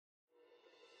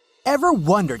Ever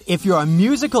wondered if you're a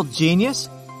musical genius?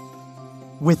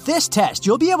 With this test,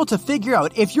 you'll be able to figure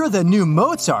out if you're the new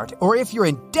Mozart or if you're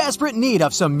in desperate need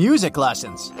of some music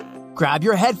lessons. Grab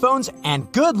your headphones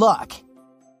and good luck!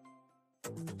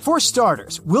 For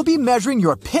starters, we'll be measuring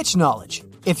your pitch knowledge.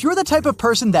 If you're the type of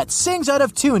person that sings out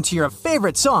of tune to your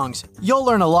favorite songs, you'll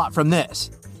learn a lot from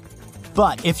this.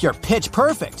 But if you're pitch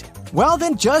perfect, well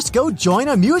then just go join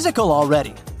a musical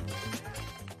already.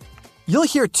 You'll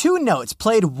hear two notes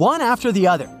played one after the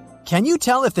other. Can you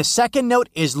tell if the second note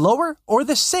is lower or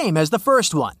the same as the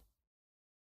first one?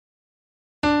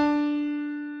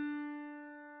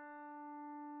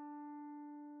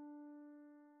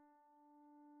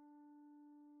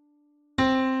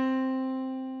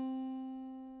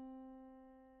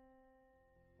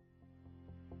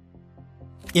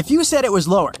 If you said it was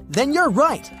lower, then you're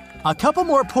right. A couple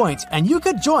more points and you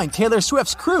could join Taylor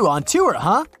Swift's crew on tour,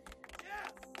 huh?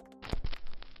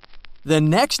 The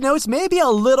next notes may be a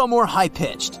little more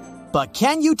high-pitched, but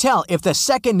can you tell if the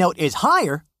second note is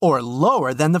higher or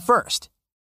lower than the first?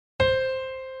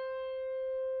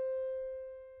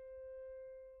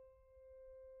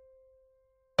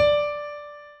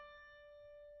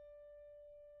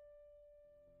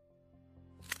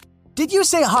 Did you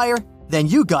say higher? Then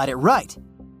you got it right.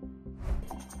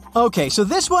 Okay, so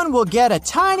this one will get a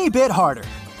tiny bit harder.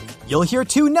 You'll hear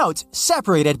two notes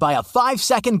separated by a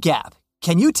 5-second gap.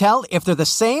 Can you tell if they're the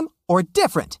same or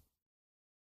different?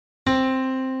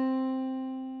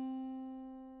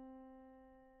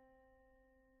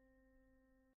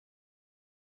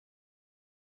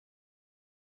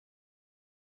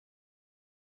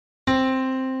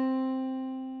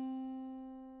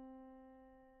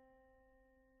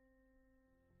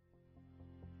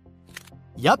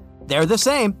 Yup, they're the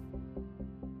same.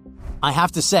 I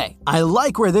have to say, I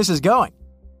like where this is going.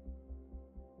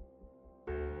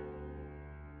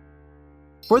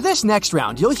 For this next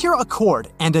round, you'll hear a chord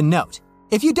and a note.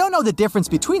 If you don't know the difference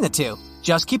between the two,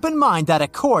 just keep in mind that a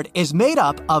chord is made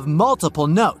up of multiple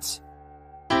notes.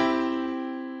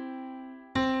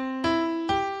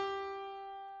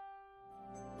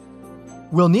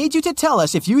 We'll need you to tell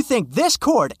us if you think this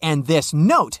chord and this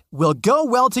note will go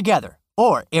well together,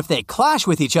 or if they clash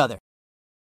with each other.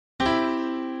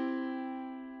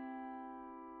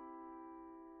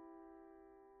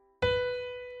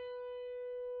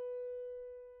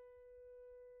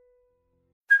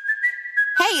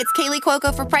 Hey, it's Kaylee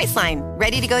Cuoco for Priceline.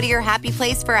 Ready to go to your happy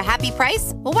place for a happy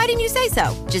price? Well, why didn't you say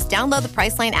so? Just download the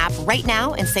Priceline app right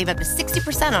now and save up to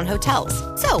 60% on hotels.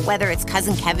 So whether it's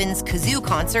Cousin Kevin's Kazoo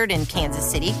Concert in Kansas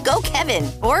City, go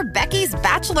Kevin, or Becky's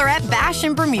Bachelorette Bash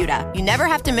in Bermuda, you never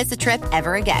have to miss a trip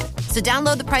ever again. So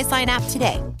download the Priceline app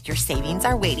today. Your savings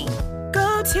are waiting.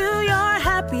 Go to your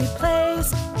happy place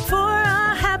for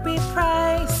a happy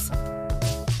price.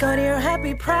 Go to your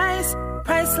happy price,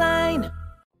 Priceline.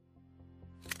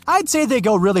 I'd say they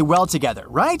go really well together,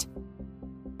 right?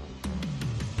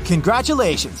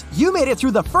 Congratulations, you made it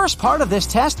through the first part of this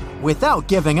test without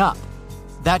giving up.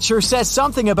 That sure says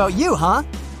something about you, huh?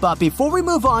 But before we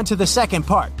move on to the second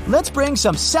part, let's bring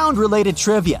some sound-related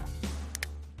trivia.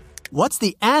 What's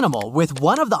the animal with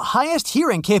one of the highest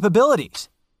hearing capabilities?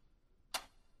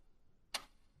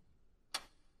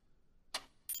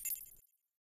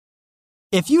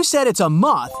 If you said it's a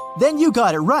moth, then you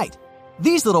got it right.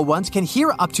 These little ones can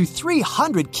hear up to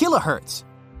 300 kilohertz.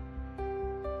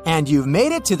 And you've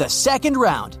made it to the second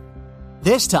round.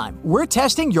 This time, we're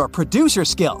testing your producer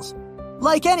skills.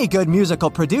 Like any good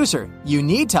musical producer, you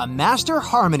need to master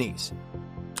harmonies.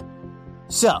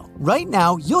 So, right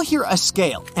now, you'll hear a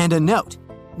scale and a note.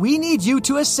 We need you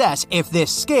to assess if this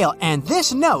scale and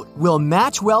this note will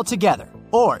match well together,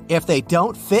 or if they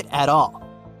don't fit at all.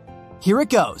 Here it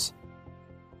goes.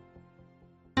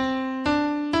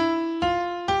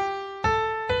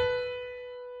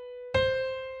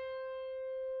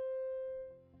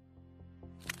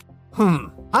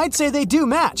 I'd say they do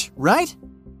match, right?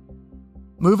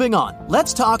 Moving on,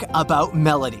 let's talk about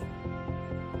melody.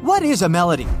 What is a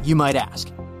melody, you might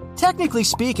ask? Technically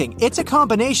speaking, it's a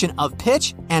combination of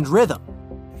pitch and rhythm.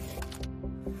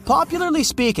 Popularly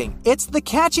speaking, it's the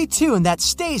catchy tune that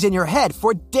stays in your head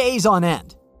for days on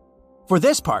end. For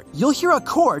this part, you'll hear a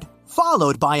chord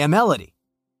followed by a melody.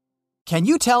 Can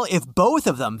you tell if both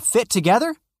of them fit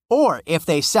together, or if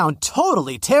they sound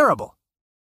totally terrible?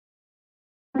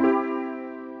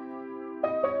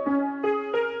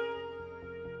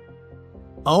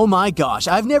 Oh my gosh,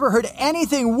 I've never heard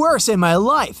anything worse in my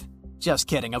life. Just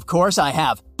kidding, of course I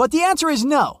have. But the answer is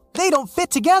no, they don't fit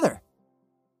together.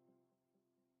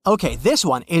 Okay, this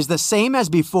one is the same as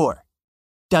before.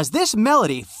 Does this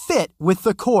melody fit with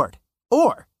the chord,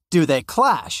 or do they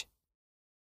clash?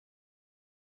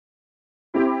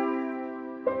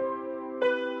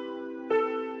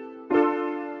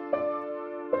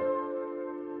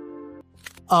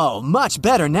 Oh, much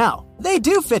better now. They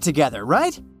do fit together,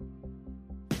 right?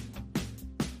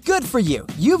 Good for you.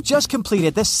 You've just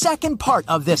completed the second part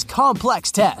of this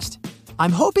complex test.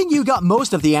 I'm hoping you got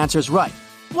most of the answers right.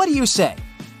 What do you say?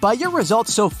 By your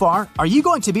results so far, are you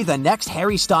going to be the next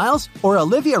Harry Styles or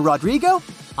Olivia Rodrigo?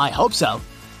 I hope so.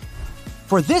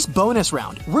 For this bonus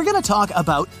round, we're going to talk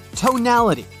about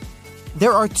tonality.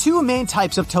 There are two main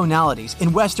types of tonalities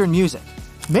in Western music,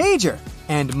 major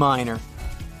and minor.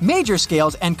 Major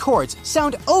scales and chords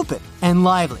sound open and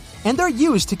lively, and they're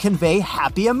used to convey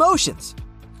happy emotions,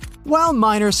 while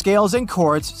minor scales and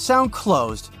chords sound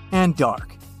closed and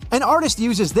dark. An artist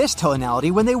uses this tonality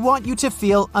when they want you to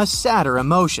feel a sadder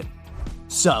emotion.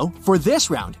 So, for this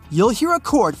round, you'll hear a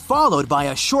chord followed by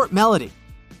a short melody,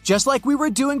 just like we were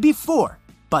doing before.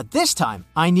 But this time,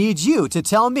 I need you to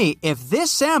tell me if this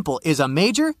sample is a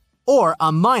major or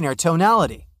a minor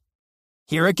tonality.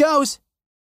 Here it goes.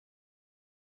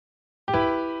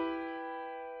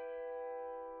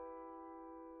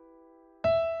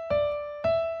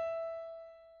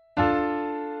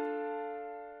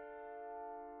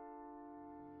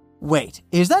 Wait,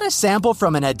 is that a sample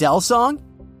from an Adele song?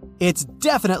 It's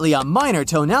definitely a minor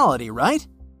tonality, right?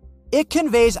 It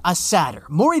conveys a sadder,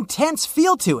 more intense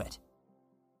feel to it.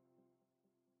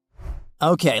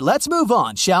 Okay, let's move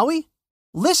on, shall we?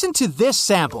 Listen to this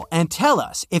sample and tell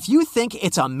us if you think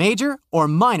it's a major or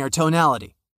minor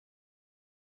tonality.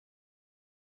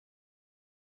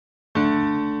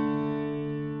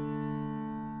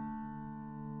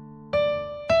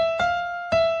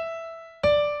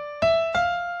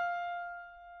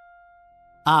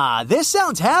 Ah, this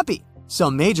sounds happy, so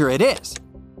major it is.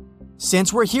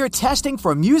 Since we're here testing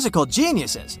for musical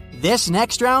geniuses, this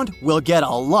next round will get a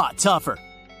lot tougher.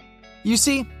 You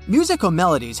see, musical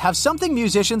melodies have something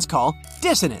musicians call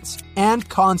dissonance and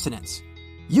consonance.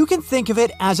 You can think of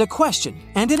it as a question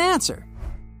and an answer.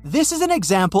 This is an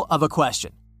example of a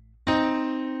question.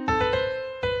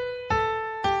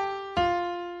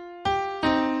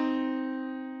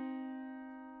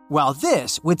 While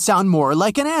this would sound more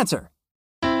like an answer.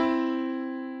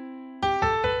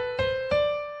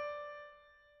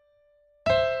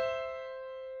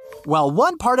 Well,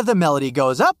 one part of the melody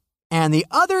goes up, and the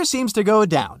other seems to go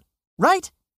down,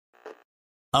 right?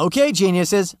 Okay,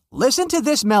 geniuses, listen to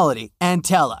this melody and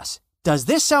tell us, does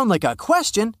this sound like a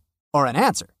question or an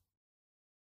answer?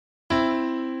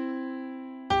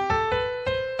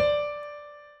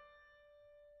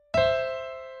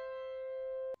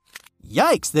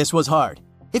 Yikes, this was hard.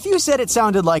 If you said it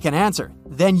sounded like an answer,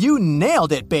 then you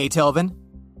nailed it, Beethoven.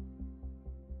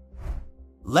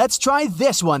 Let's try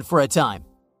this one for a time.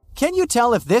 Can you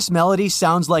tell if this melody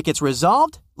sounds like it's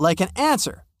resolved, like an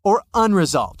answer, or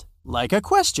unresolved, like a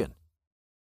question?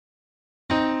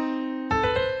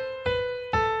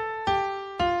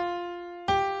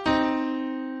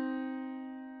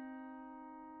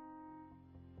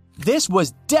 This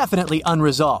was definitely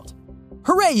unresolved.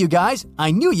 Hooray, you guys!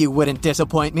 I knew you wouldn't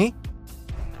disappoint me.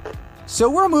 So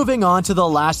we're moving on to the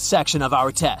last section of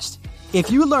our test.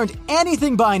 If you learned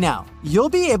anything by now, you'll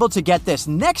be able to get this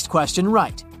next question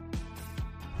right.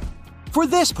 For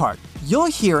this part, you'll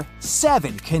hear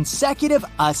 7 consecutive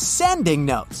ascending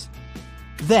notes.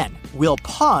 Then, we'll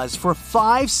pause for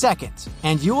 5 seconds,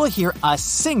 and you will hear a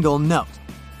single note.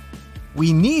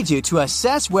 We need you to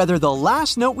assess whether the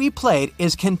last note we played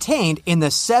is contained in the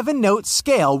 7-note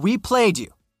scale we played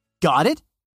you. Got it?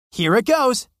 Here it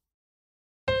goes.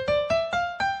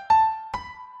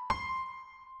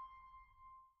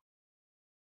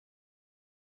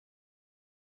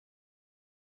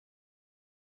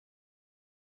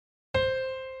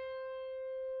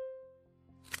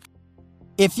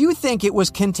 If you think it was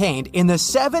contained in the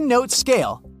 7-note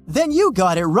scale, then you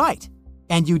got it right.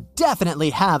 And you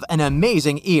definitely have an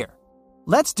amazing ear.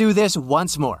 Let's do this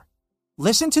once more.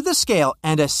 Listen to the scale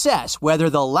and assess whether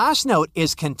the last note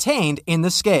is contained in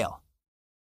the scale.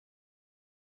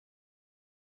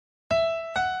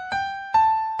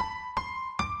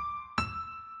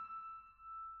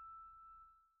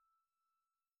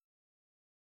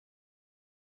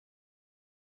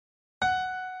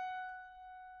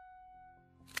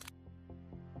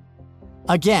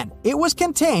 Again, it was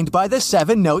contained by the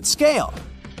 7-note scale.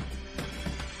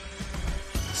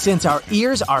 Since our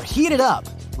ears are heated up,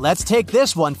 let's take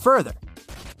this one further.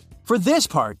 For this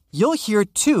part, you'll hear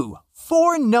 2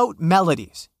 4-note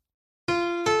melodies.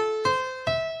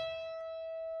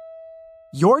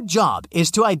 Your job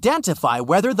is to identify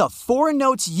whether the 4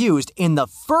 notes used in the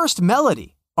first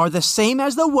melody are the same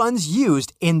as the ones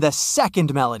used in the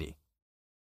second melody.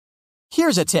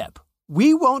 Here's a tip.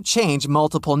 We won't change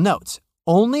multiple notes.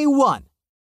 Only one.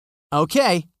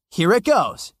 Okay, here it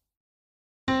goes.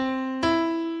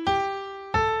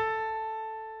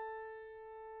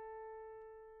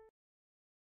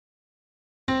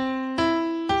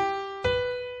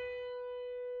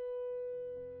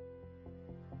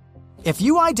 If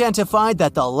you identified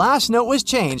that the last note was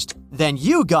changed, then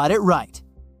you got it right.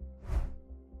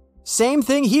 Same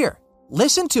thing here.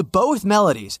 Listen to both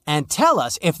melodies and tell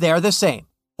us if they're the same,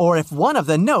 or if one of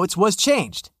the notes was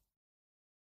changed.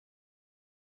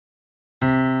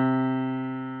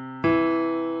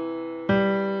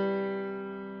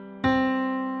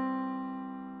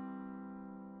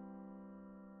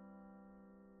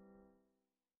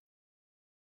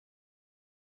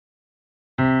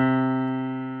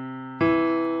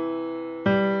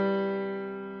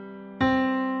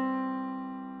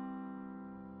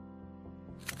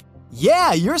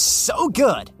 Yeah, you're so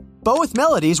good! Both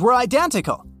melodies were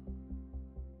identical.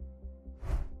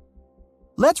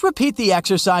 Let's repeat the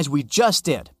exercise we just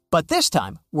did, but this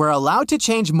time we're allowed to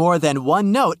change more than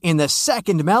one note in the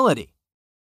second melody.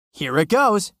 Here it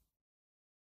goes.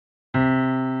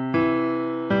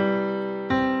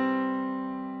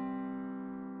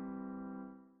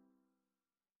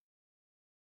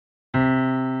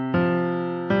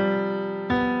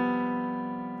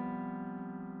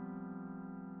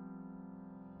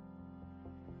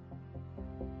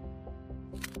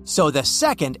 So the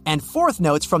second and fourth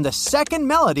notes from the second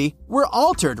melody were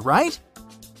altered, right?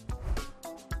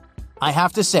 I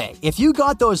have to say, if you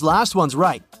got those last ones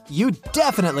right, you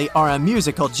definitely are a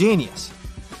musical genius.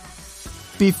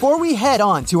 Before we head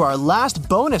on to our last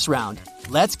bonus round,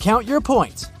 let's count your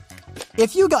points.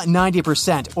 If you got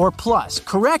 90% or plus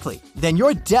correctly, then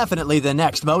you're definitely the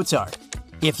next Mozart.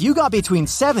 If you got between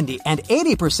 70 and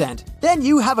 80%, then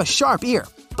you have a sharp ear,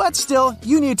 but still,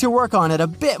 you need to work on it a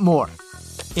bit more.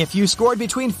 If you scored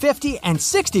between 50 and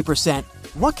 60%,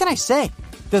 what can I say?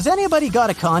 Does anybody got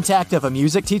a contact of a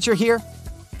music teacher here?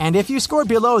 And if you scored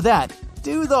below that,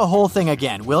 do the whole thing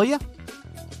again, will you?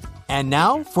 And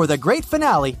now, for the great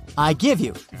finale, I give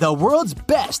you the world's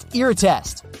best ear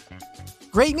test.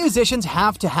 Great musicians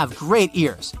have to have great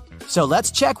ears. So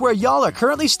let's check where y'all are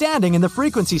currently standing in the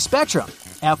frequency spectrum.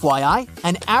 FYI,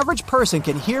 an average person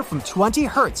can hear from 20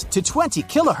 Hz to 20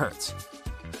 kHz.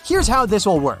 Here's how this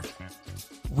will work.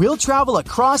 We'll travel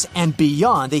across and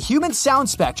beyond the human sound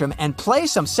spectrum and play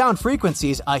some sound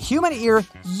frequencies a human ear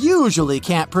usually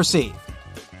can't perceive.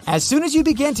 As soon as you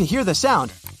begin to hear the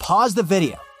sound, pause the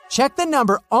video. Check the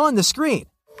number on the screen.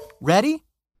 Ready?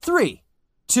 3,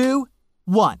 2,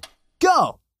 1,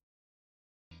 go!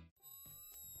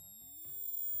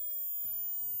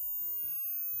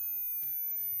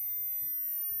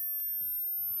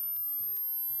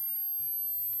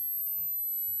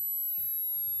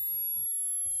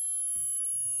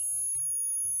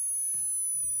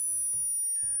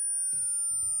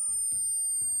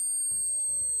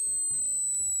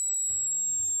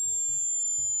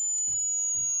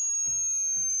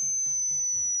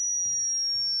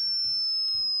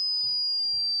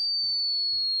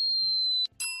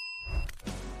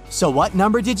 So what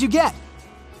number did you get?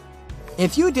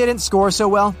 If you didn't score so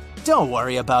well, don't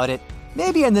worry about it.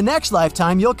 Maybe in the next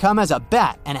lifetime you'll come as a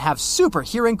bat and have super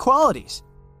hearing qualities.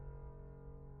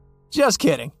 Just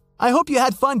kidding. I hope you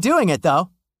had fun doing it,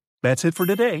 though. That's it for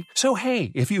today. So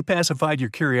hey, if you pacified your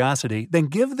curiosity, then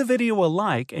give the video a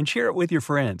like and share it with your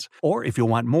friends. Or if you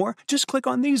want more, just click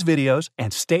on these videos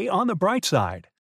and stay on the bright side.